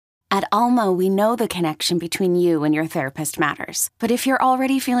At Alma, we know the connection between you and your therapist matters. But if you're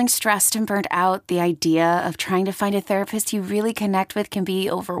already feeling stressed and burnt out, the idea of trying to find a therapist you really connect with can be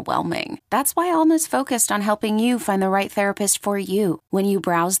overwhelming. That's why Alma's focused on helping you find the right therapist for you. When you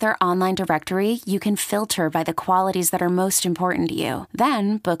browse their online directory, you can filter by the qualities that are most important to you.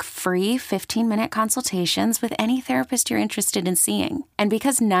 Then book free 15-minute consultations with any therapist you're interested in seeing. And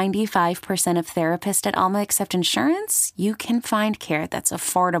because 95% of therapists at Alma accept insurance, you can find care that's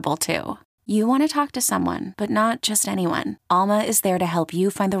affordable too. You want to talk to someone, but not just anyone. Alma is there to help you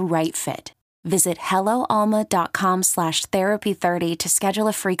find the right fit. Visit helloalma.com/therapy30 to schedule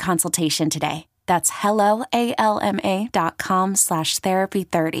a free consultation today. That's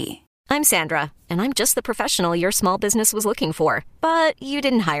helloalma.com/therapy30. I'm Sandra, and I'm just the professional your small business was looking for. But you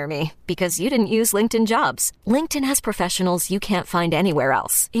didn't hire me because you didn't use LinkedIn Jobs. LinkedIn has professionals you can't find anywhere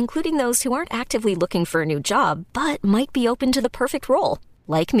else, including those who aren't actively looking for a new job, but might be open to the perfect role,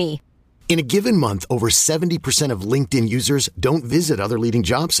 like me. In a given month, over 70% of LinkedIn users don't visit other leading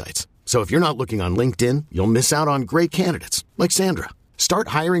job sites. So if you're not looking on LinkedIn, you'll miss out on great candidates like Sandra. Start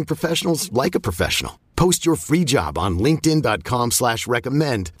hiring professionals like a professional. Post your free job on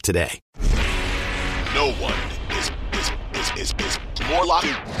linkedin.com/recommend today. No one is more locked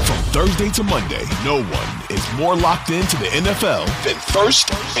from Thursday to Monday. No one is more locked into the NFL than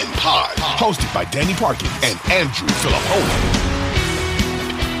First and Pod, hosted by Danny Parkins and Andrew Filippone.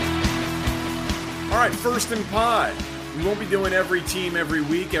 All right, First and Pod. We won't be doing every team every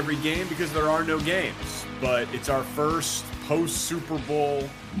week, every game, because there are no games. But it's our first post-Super Bowl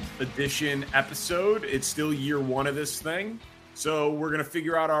edition episode. It's still year one of this thing. So we're going to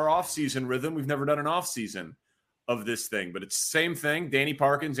figure out our off-season rhythm. We've never done an off-season of this thing, but it's the same thing. Danny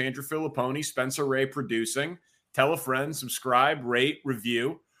Parkins, Andrew Filippone, Spencer Ray producing. Tell a friend, subscribe, rate,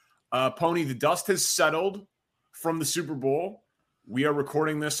 review. Pony, the dust has settled from the Super Bowl. We are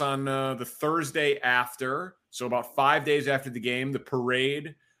recording this on the Thursday after, so about 5 days after the game. The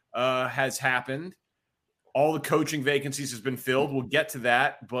parade has happened. All the coaching vacancies has been filled. We'll get to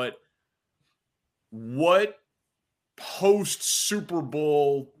that, but what post-Super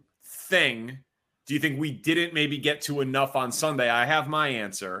Bowl thing do you think we didn't maybe get to enough on Sunday? I have my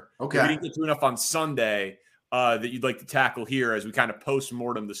answer. Okay. We didn't get to enough on Sunday that you'd like to tackle here as we kind of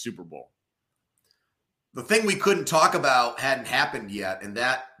post-mortem the Super Bowl. The thing we couldn't talk about hadn't happened yet, and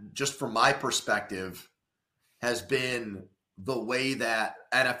that, just from my perspective, has been the way that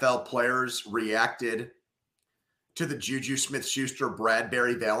NFL players reacted to the Juju Smith-Schuster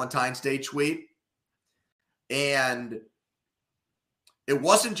Bradbury Valentine's Day tweet. And it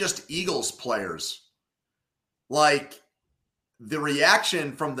wasn't just Eagles players. Like, the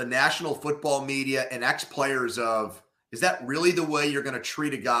reaction from the national football media and ex-players of, is that really the way you're going to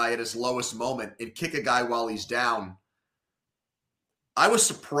treat a guy at his lowest moment and kick a guy while he's down? I was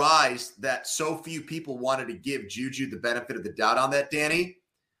surprised that so few people wanted to give Juju the benefit of the doubt on that, Danny.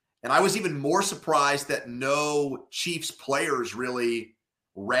 And I was even more surprised that no Chiefs players really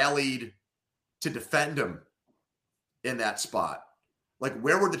rallied to defend him in that spot. Like,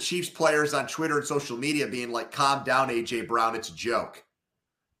 where were the Chiefs players on Twitter and social media being like, calm down, A.J. Brown, it's a joke?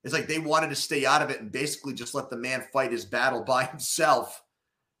 It's like they wanted to stay out of it and basically just let the man fight his battle by himself.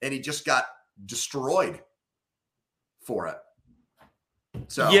 And he just got destroyed for it.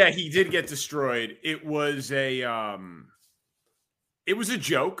 So yeah, he did get destroyed. It was a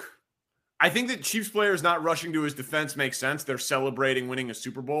joke. I think that Chiefs players not rushing to his defense makes sense. They're celebrating winning a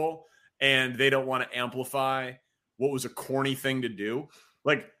Super Bowl, and they don't want to amplify what was a corny thing to do.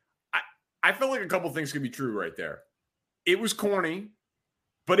 Like, I felt like a couple things could be true right there. It was corny,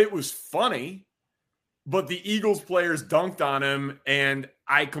 but it was funny. But the Eagles players dunked on him, and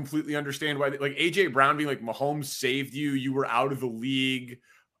I completely understand why. Like, A.J. Brown being like, Mahomes saved you. You were out of the league.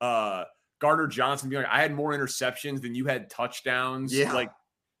 Gardner Johnson being like, I had more interceptions than you had touchdowns. Yeah. Like,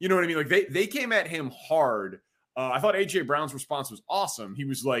 you know what I mean? Like, they came at him hard. I thought A.J. Brown's response was awesome. He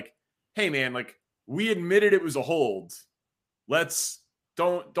was like, hey, man, like, we admitted it was a hold.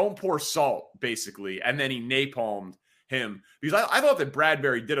 Don't pour salt, basically. And then he napalmed him. Because I thought that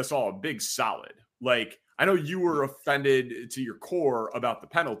Bradbury did us all a big solid. Like, I know you were offended to your core about the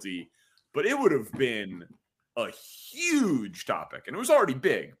penalty, but it would have been a huge topic. And it was already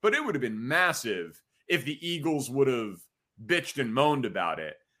big, but it would have been massive if the Eagles would have bitched and moaned about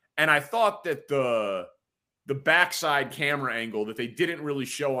it. And I thought that the backside camera angle that they didn't really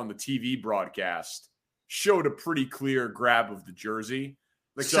show on the TV broadcast showed a pretty clear grab of the jersey.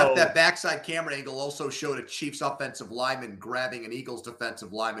 Except that backside camera angle also showed a Chiefs offensive lineman grabbing an Eagles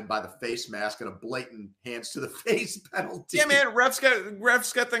defensive lineman by the face mask and a blatant hands to the face penalty. Yeah, man,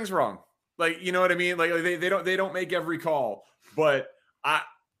 refs get things wrong. Like, you know what I mean? Like they don't make every call. But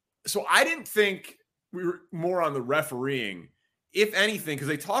So I didn't think we were more on the refereeing, if anything, because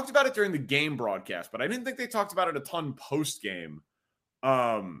they talked about it during the game broadcast, but I didn't think they talked about it a ton post-game.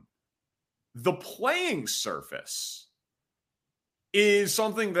 The playing surface is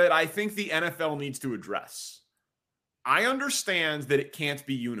something that I think the NFL needs to address. I understand that it can't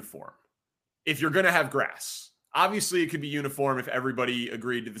be uniform if you're going to have grass. Obviously, it could be uniform if everybody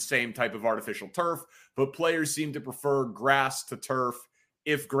agreed to the same type of artificial turf, but players seem to prefer grass to turf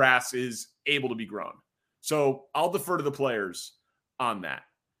if grass is able to be grown. So I'll defer to the players on that.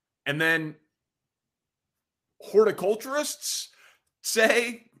 And then horticulturists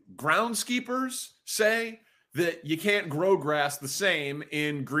say, groundskeepers say that you can't grow grass the same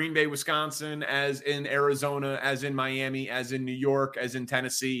in Green Bay, Wisconsin, as in Arizona, as in Miami, as in New York, as in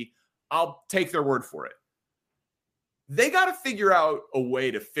Tennessee. I'll take their word for it. They got to figure out a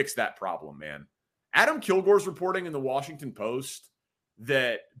way to fix that problem, man. Adam Kilgore's reporting in the Washington Post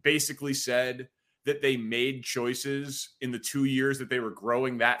that basically said that they made choices in the 2 years that they were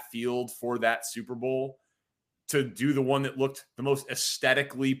growing that field for that Super Bowl to do the one that looked the most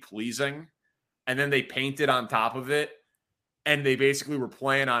aesthetically pleasing. And then they painted on top of it, and they basically were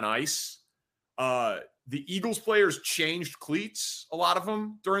playing on ice. The Eagles players changed cleats, a lot of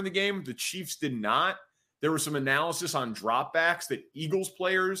them, during the game. The Chiefs did not. There was some analysis on dropbacks that Eagles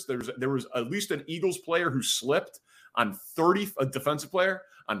players, there was at least an Eagles player who slipped on a defensive player,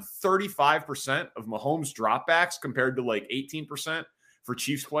 on 35% of Mahomes dropbacks compared to like 18% for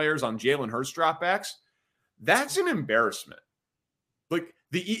Chiefs players on Jalen Hurts dropbacks. That's an embarrassment. Like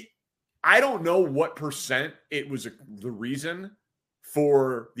I don't know what percent it was the reason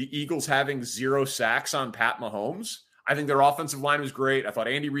for the Eagles having 0 sacks on Pat Mahomes. I think their offensive line was great. I thought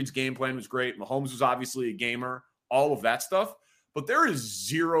Andy Reid's game plan was great. Mahomes was obviously a gamer, all of that stuff. But there is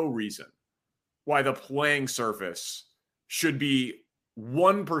 0 reason why the playing surface should be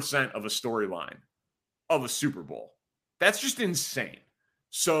 1% of a storyline of a Super Bowl. That's just insane.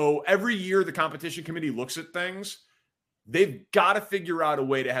 So every year the competition committee looks at things. They've got to figure out a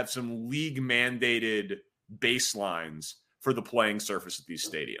way to have some league-mandated baselines for the playing surface at these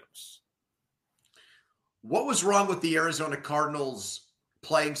stadiums. What was wrong with the Arizona Cardinals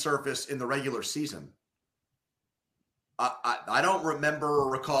playing surface in the regular season? I don't remember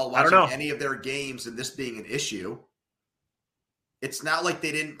or recall watching any of their games and this being an issue. It's not like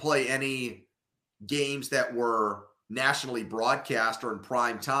they didn't play any games that were nationally broadcast or in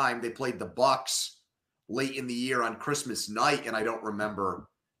prime time. They played the Bucs late in the year on Christmas night, and I don't remember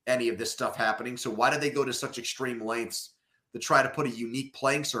any of this stuff happening. So why did they go to such extreme lengths to try to put a unique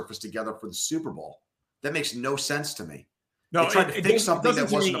playing surface together for the Super Bowl? That makes no sense to me. No, they tried to fix something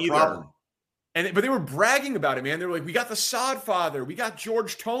that wasn't a problem. But they were bragging about it, man. They were like, we got the Sod Father. We got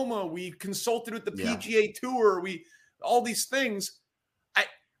George Toma. We consulted with the PGA Tour. All these things.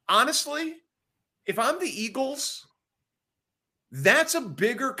 Honestly, if I'm the Eagles, that's a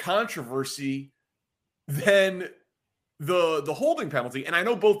bigger controversy than the holding penalty. And I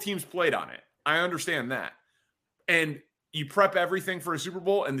know both teams played on it. I understand that. And you prep everything for a Super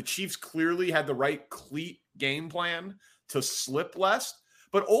Bowl, and the Chiefs clearly had the right cleat game plan to slip less.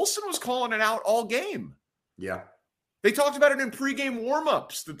 But Olsen was calling it out all game. Yeah. They talked about it in pregame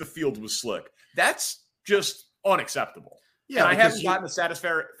warmups that the field was slick. That's just unacceptable. Yeah, and I haven't gotten a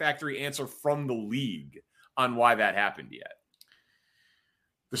satisfactory answer from the league on why that happened yet.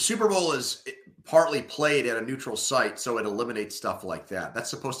 The Super Bowl is partly played at a neutral site, so it eliminates stuff like that. That's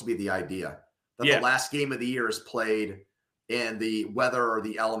supposed to be the idea. That the last game of the year is played and the weather or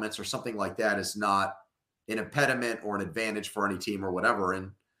the elements or something like that is not an impediment or an advantage for any team or whatever.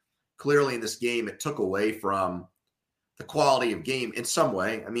 And clearly in this game, it took away from the quality of game in some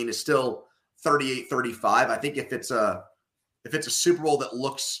way. I mean, it's still 38-35. I think if it's a Super Bowl that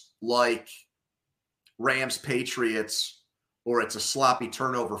looks like Rams Patriots, or it's a sloppy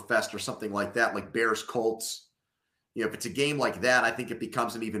turnover fest or something like that, like Bears Colts, if it's a game like that, I think it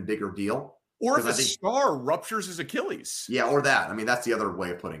becomes an even bigger deal. Or if a star ruptures his Achilles. Yeah, or that. I mean, that's the other way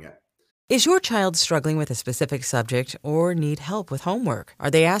of putting it. Is your child struggling with a specific subject or need help with homework?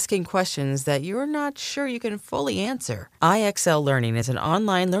 Are they asking questions that you're not sure you can fully answer? IXL Learning is an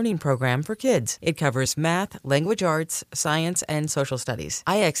online learning program for kids. It covers math, language arts, science, and social studies.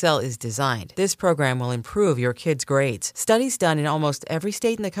 IXL is designed. This program will improve your kids' grades. Studies done in almost every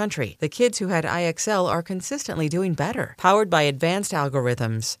state in the country. The kids who had IXL are consistently doing better. Powered by advanced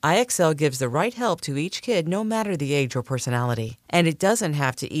algorithms, IXL gives the right help to each kid no matter the age or personality. And it doesn't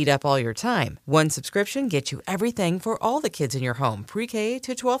have to eat up all your time. One subscription gets you everything for all the kids in your home, pre-K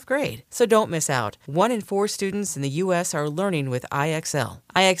to 12th grade. So don't miss out. 1 in 4 students in the U.S. are learning with IXL.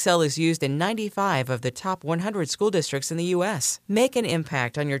 IXL is used in 95 of the top 100 school districts in the U.S. Make an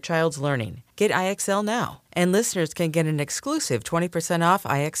impact on your child's learning. Get IXL now. And listeners can get an exclusive 20% off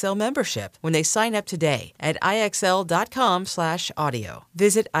IXL membership when they sign up today at IXL.com/audio.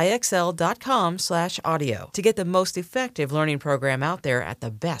 Visit IXL.com/audio to get the most effective learning program out there at the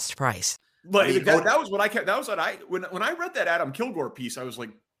best price. Like that was what I kept. That was what when I read that Adam Kilgore piece, I was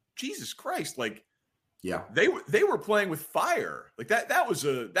like, Jesus Christ! Like, yeah, they were playing with fire. Like that was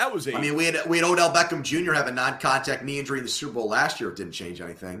a. I mean, we had Odell Beckham Jr. have a non-contact knee injury in the Super Bowl last year. It didn't change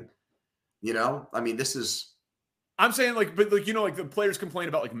anything. You know, I mean, this is. I'm saying like the players complain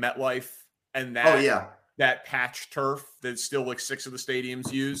about like MetLife and that that patch turf that still like 6 of the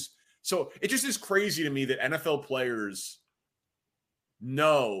stadiums use. So it just is crazy to me that NFL players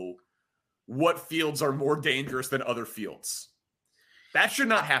know what fields are more dangerous than other fields. That should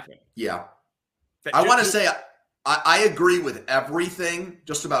not happen. Yeah. I want to say I agree with everything,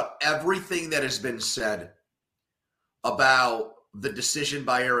 just about everything that has been said about the decision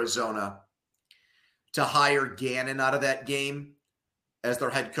by Arizona to hire Gannon out of that game as their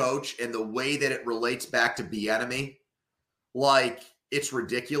head coach and the way that it relates back to Bieniemy. Like, it's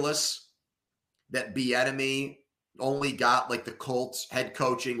ridiculous that Bieniemy only got like the Colts head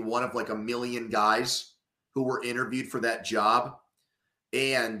coaching one of like a million guys who were interviewed for that job.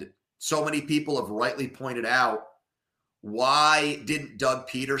 And so many people have rightly pointed out, why didn't Doug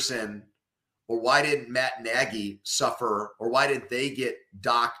Peterson or why didn't Matt Nagy suffer, or why didn't they get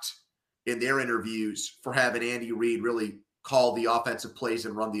docked in their interviews for having Andy Reid really call the offensive plays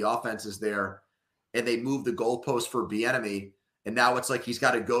and run the offenses there? And they moved the goalpost for Bieniemy. And now it's like he's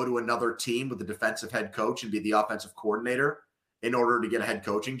got to go to another team with a defensive head coach and be the offensive coordinator in order to get a head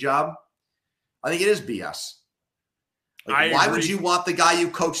coaching job. I think it is BS. Like, why would you want the guy who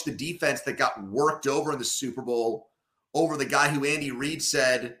coached the defense that got worked over in the Super Bowl over the guy who Andy Reid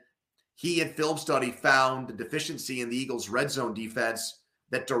said he in film study found the deficiency in the Eagles' red zone defense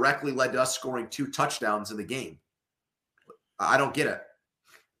that directly led to us scoring 2 touchdowns in the game? I don't get it.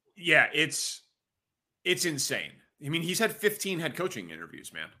 Yeah, it's insane. I mean, he's had 15 head coaching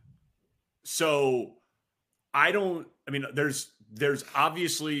interviews, man. So there's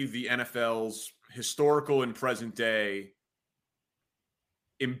obviously the NFL's historical and present day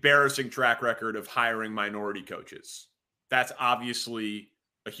embarrassing track record of hiring minority coaches. That's obviously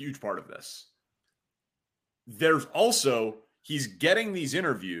a huge part of this. There's also, he's getting these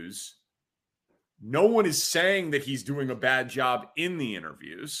interviews. No one is saying that he's doing a bad job in the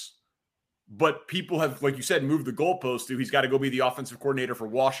interviews. But people have, like you said, moved the goalpost to he's got to go be the offensive coordinator for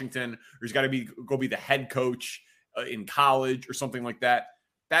Washington, or he's got to go be the head coach in college or something like that.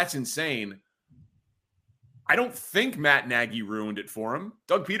 That's insane. I don't think Matt Nagy ruined it for him.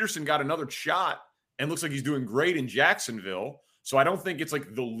 Doug Peterson got another shot and looks like he's doing great in Jacksonville. So I don't think it's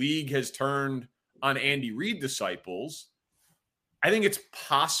like the league has turned on Andy Reid disciples. I think it's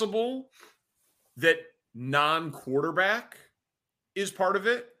possible that non-quarterback is part of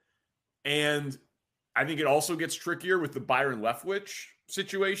it. And I think it also gets trickier with the Byron Leftwich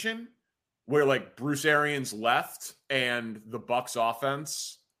situation, where like Bruce Arians left and the Bucs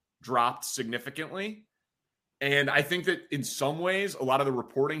offense dropped significantly. And I think that in some ways, a lot of the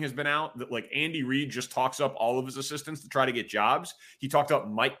reporting has been out that like Andy Reid just talks up all of his assistants to try to get jobs. He talked up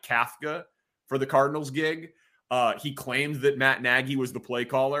Mike Kafka for the Cardinals gig. He claimed that Matt Nagy was the play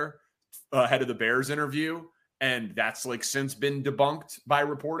caller ahead of the Bears interview. And that's like since been debunked by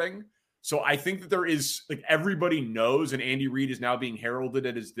reporting. So I think that there is like everybody knows, and Andy Reid is now being heralded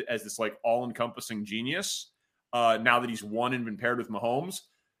as this like all-encompassing genius. Now that he's won and been paired with Mahomes,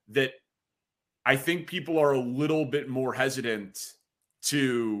 that I think people are a little bit more hesitant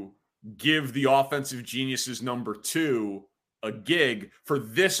to give the offensive genius's number 2 a gig for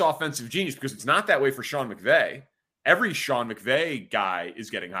this offensive genius, because it's not that way for Sean McVay. Every Sean McVay guy is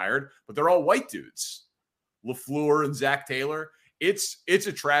getting hired, but they're all white dudes. LaFleur and Zach Taylor. It's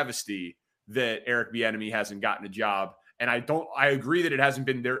a travesty that Eric Bieniemy hasn't gotten a job. And I agree that it hasn't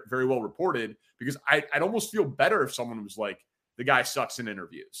been very well reported, because I'd almost feel better if someone was like, the guy sucks in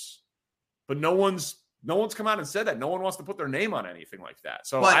interviews. But no one's come out and said that. No one wants to put their name on anything like that.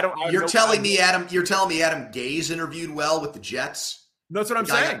 So but you're telling me Adam Gase interviewed well with the Jets? That's what I'm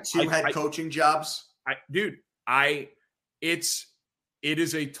saying. Got 2 head coaching jobs. It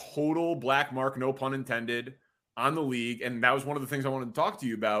is a total black mark, no pun intended, on the league. And that was one of the things I wanted to talk to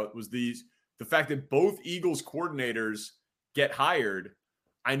you about, was the fact that both Eagles coordinators get hired.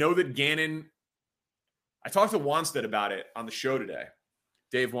 I know that Gannon I talked to Wannstedt about it on the show today,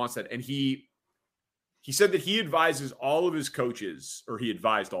 Dave Wannstedt, and he said that he advised all of his coaches,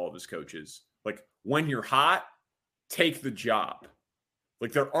 like, when you're hot, take the job.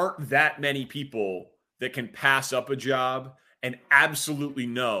 Like, there aren't that many people that can pass up a job and absolutely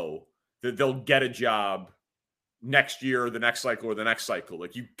know that they'll get a job next year or the next cycle or the next cycle.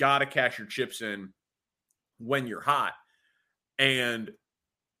 Like, you got to cash your chips in when you're hot. And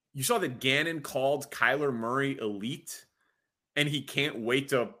you saw that Gannon called Kyler Murray elite, and he can't wait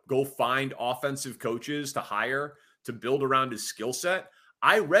to go find offensive coaches to hire to build around his skill set.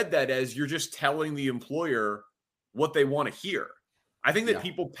 I read that as you're just telling the employer what they want to hear. I think that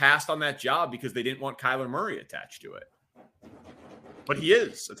people passed on that job because they didn't want Kyler Murray attached to it. But he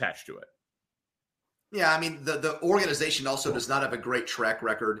is attached to it. Yeah, I mean, the organization also does not have a great track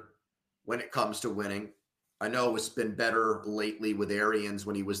record when it comes to winning. I know it's been better lately with Arians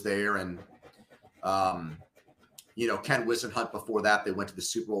when he was there, and Ken Whisenhunt before that. They went to the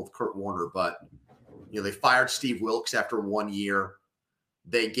Super Bowl with Kurt Warner, but they fired Steve Wilkes after 1 year.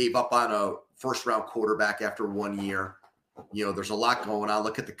 They gave up on a first-round quarterback after 1 year. There's a lot going on.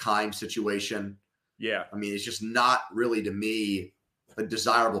 Look at the Keim situation. Yeah. I mean, it's just not really, to me, a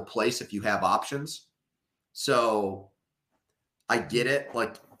desirable place if you have options. So I get it.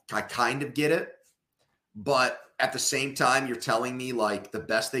 Like, I kind of get it. But at the same time, you're telling me, like, the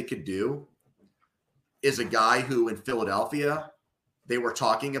best they could do is a guy who in Philadelphia they were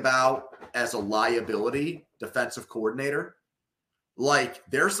talking about as a liability defensive coordinator. Like,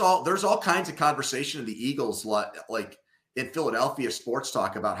 there's all kinds of conversation in the Eagles, like in Philadelphia sports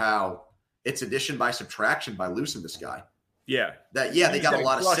talk, about how it's addition by subtraction by losing this guy. Yeah. They got a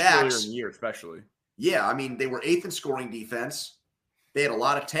lot of sacks. In the year, especially. Yeah, I mean, they were 8th in scoring defense. They had a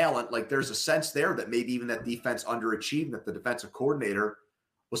lot of talent. Like, there's a sense there that maybe even that defense underachieved, that the defensive coordinator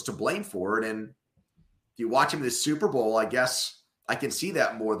was to blame for it. And if you watch him in this Super Bowl, I guess I can see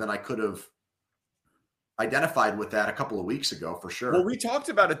that more than I could have identified with that a couple of weeks ago, for sure. Well, we talked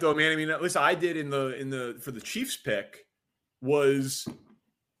about it though, man. I mean, at least I did for the Chiefs pick was,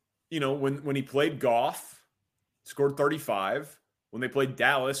 when he played Goff, scored 35. When they played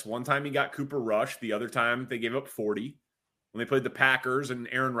Dallas, one time he got Cooper Rush. The other time they gave up 40. When they played the Packers and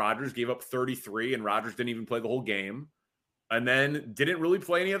Aaron Rodgers gave up 33, and Rodgers didn't even play the whole game, and then didn't really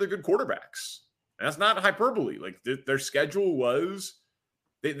play any other good quarterbacks. And that's not hyperbole. Like, their schedule was,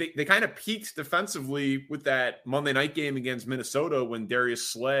 they kind of peaked defensively with that Monday night game against Minnesota when Darius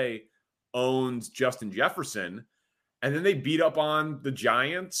Slay owned Justin Jefferson. And then they beat up on the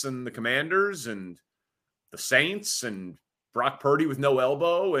Giants and the Commanders and the Saints and Brock Purdy with no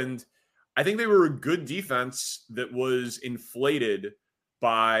elbow. And I think they were a good defense that was inflated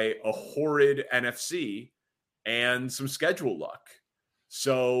by a horrid NFC and some schedule luck.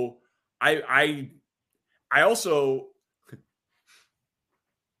 So I also,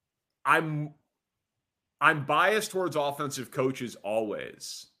 I'm biased towards offensive coaches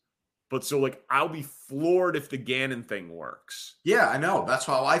always. But so, like, I'll be floored if the Gannon thing works. Yeah, I know. That's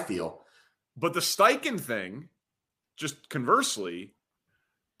how I feel. But the Steichen thing, just conversely,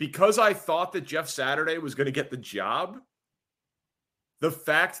 because I thought that Jeff Saturday was going to get the job, the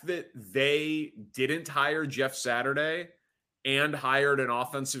fact that they didn't hire Jeff Saturday and hired an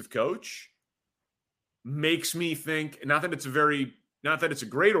offensive coach makes me think, not that it's a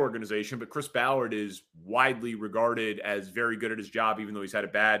great organization, but Chris Ballard is widely regarded as very good at his job, even though he's had a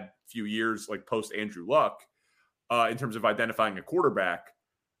bad few years, like post Andrew Luck, in terms of identifying a quarterback.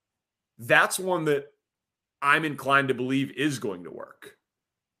 That's one that I'm inclined to believe is going to work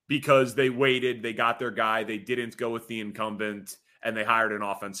because they waited, they got their guy, they didn't go with the incumbent, and they hired an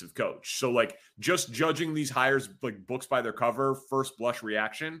offensive coach. So, like, just judging these hires like books by their cover, first blush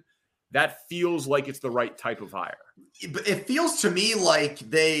reaction, that feels like it's the right type of hire. But it feels to me like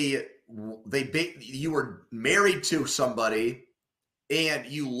you were married to somebody and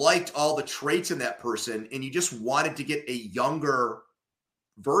you liked all the traits in that person and you just wanted to get a younger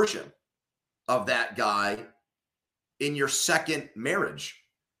version of that guy in your second marriage.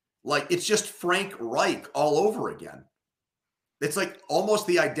 Like, it's just Frank Reich all over again. It's like almost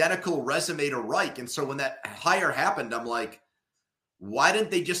the identical resume to Reich. And so when that hire happened, I'm like, why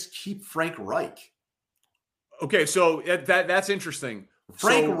didn't they just keep Frank Reich? Okay, so that's interesting.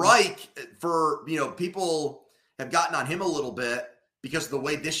 Frank Reich, for, people have gotten on him a little bit because of the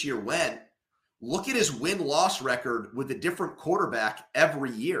way this year went. Look at his win-loss record with a different quarterback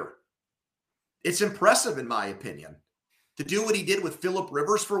every year. It's impressive, in my opinion. To do what he did with Phillip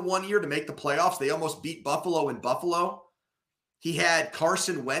Rivers for 1 year to make the playoffs, they almost beat Buffalo in Buffalo. He had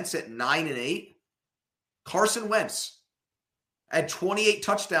Carson Wentz at 9-8. Carson Wentz had 28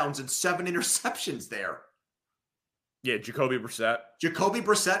 touchdowns and 7 interceptions there. Yeah, Jacoby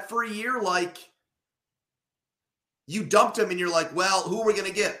Brissett for a year, like you dumped him and you're like, well, who are we going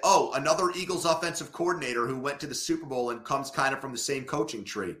to get? Oh, another Eagles offensive coordinator who went to the Super Bowl and comes kind of from the same coaching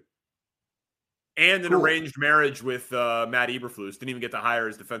tree. And an arranged marriage with Matt Eberflus. Didn't even get to hire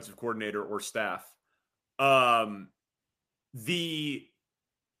his defensive coordinator or staff. What's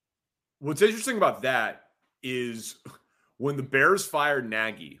interesting about that is when the Bears fired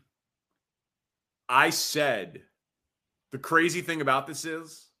Nagy, I said the crazy thing about this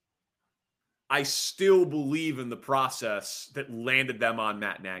is I still believe in the process that landed them on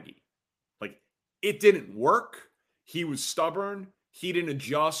Matt Nagy. Like, it didn't work. He was stubborn. He didn't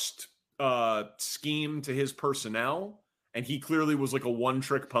adjust scheme to his personnel. And he clearly was like a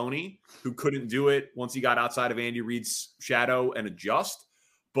one-trick pony who couldn't do it once he got outside of Andy Reid's shadow and adjust.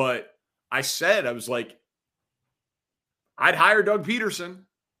 But I said, I was like, I'd hire Doug Peterson.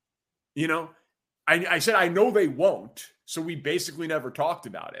 You know, I said, I know they won't. So we basically never talked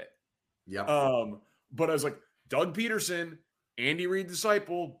about it. Yeah. But I was like, Doug Peterson, Andy Reid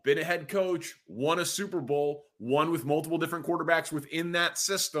disciple, been a head coach, won a Super Bowl, won with multiple different quarterbacks within that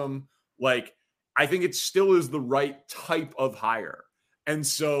system. Like, I think it still is the right type of hire. And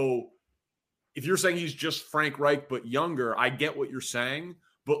so if you're saying he's just Frank Reich, but younger, I get what you're saying.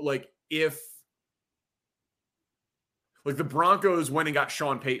 But like, if like the Broncos went and got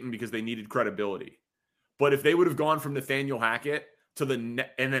Sean Payton because they needed credibility. But if they would have gone from Nathaniel Hackett to and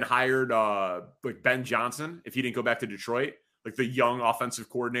then hired like Ben Johnson, if he didn't go back to Detroit, like the young offensive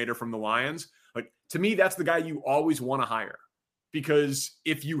coordinator from the Lions, like to me, that's the guy you always want to hire. Because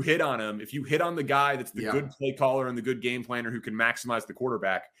if you hit on him, if you hit on the guy that's the good play caller and the good game planner who can maximize the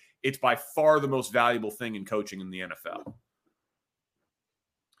quarterback, it's by far the most valuable thing in coaching in the NFL.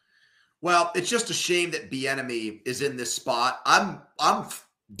 Well, it's just a shame that Bieniemy is in this spot. I'm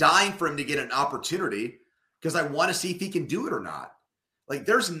dying for him to get an opportunity because I want to see if he can do it or not. Like,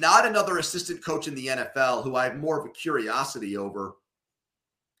 there's not another assistant coach in the NFL who I have more of a curiosity over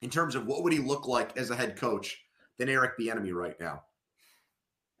in terms of what would he look like as a head coach than Eric Bieniemy right now.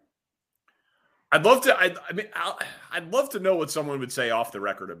 I'd love to. I'd love to know what someone would say off the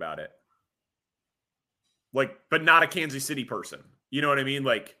record about it. Like, but not a Kansas City person. You know what I mean?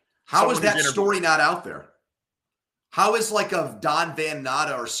 Like, how is that story not out there? How is like a Don Van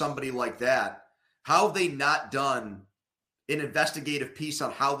Natta or somebody like that? How have they not done an investigative piece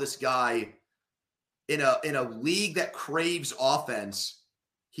on how this guy in a league that craves offense,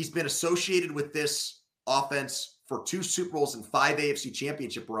 he's been associated with this offense for 2 Super Bowls and 5 AFC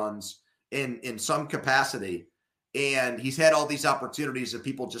championship runs in some capacity. And he's had all these opportunities and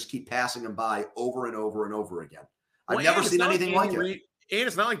people just keep passing him by over and over and over again. I've never seen anything like it. And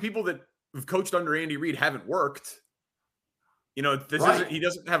it's not like people that have coached under Andy Reid haven't worked. You know, he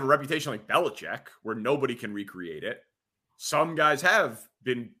doesn't have a reputation like Belichick where nobody can recreate it. Some guys have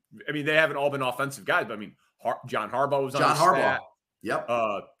been, I mean, they haven't all been offensive guys, but I mean, John Harbaugh was on his staff. Yep.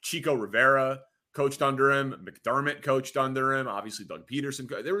 Chico Rivera coached under him. McDermott coached under him. Obviously, Doug Peterson.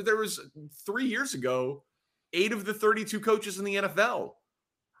 There was 3 years ago, 8 of the 32 coaches in the NFL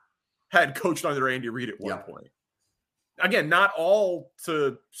had coached under Andy Reid at one point. Again, not all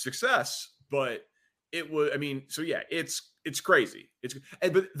to success, but it was, I mean, so yeah, it's crazy.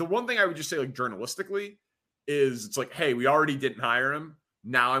 But the one thing I would just say, like, journalistically, is it's like, hey, we already didn't hire him.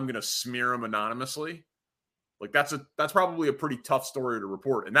 Now I'm going to smear him anonymously. Like, that's probably a pretty tough story to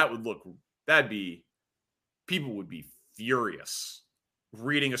report. And people would be furious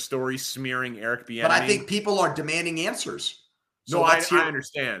reading a story smearing Eric Bieniemy. But I think people are demanding answers. So no, I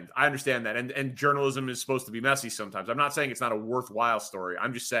understand. I understand that. And journalism is supposed to be messy sometimes. I'm not saying it's not a worthwhile story.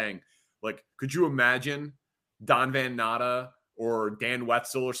 I'm just saying, like, could you imagine Don Van Natta or Dan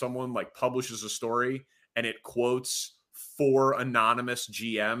Wetzel or someone like publishes a story and it quotes 4 anonymous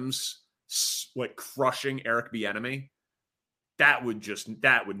GMs like crushing Eric Bieniemy? That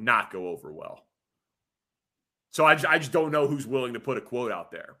would not go over well. So I just don't know who's willing to put a quote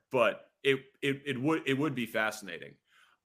out there, but it would be fascinating.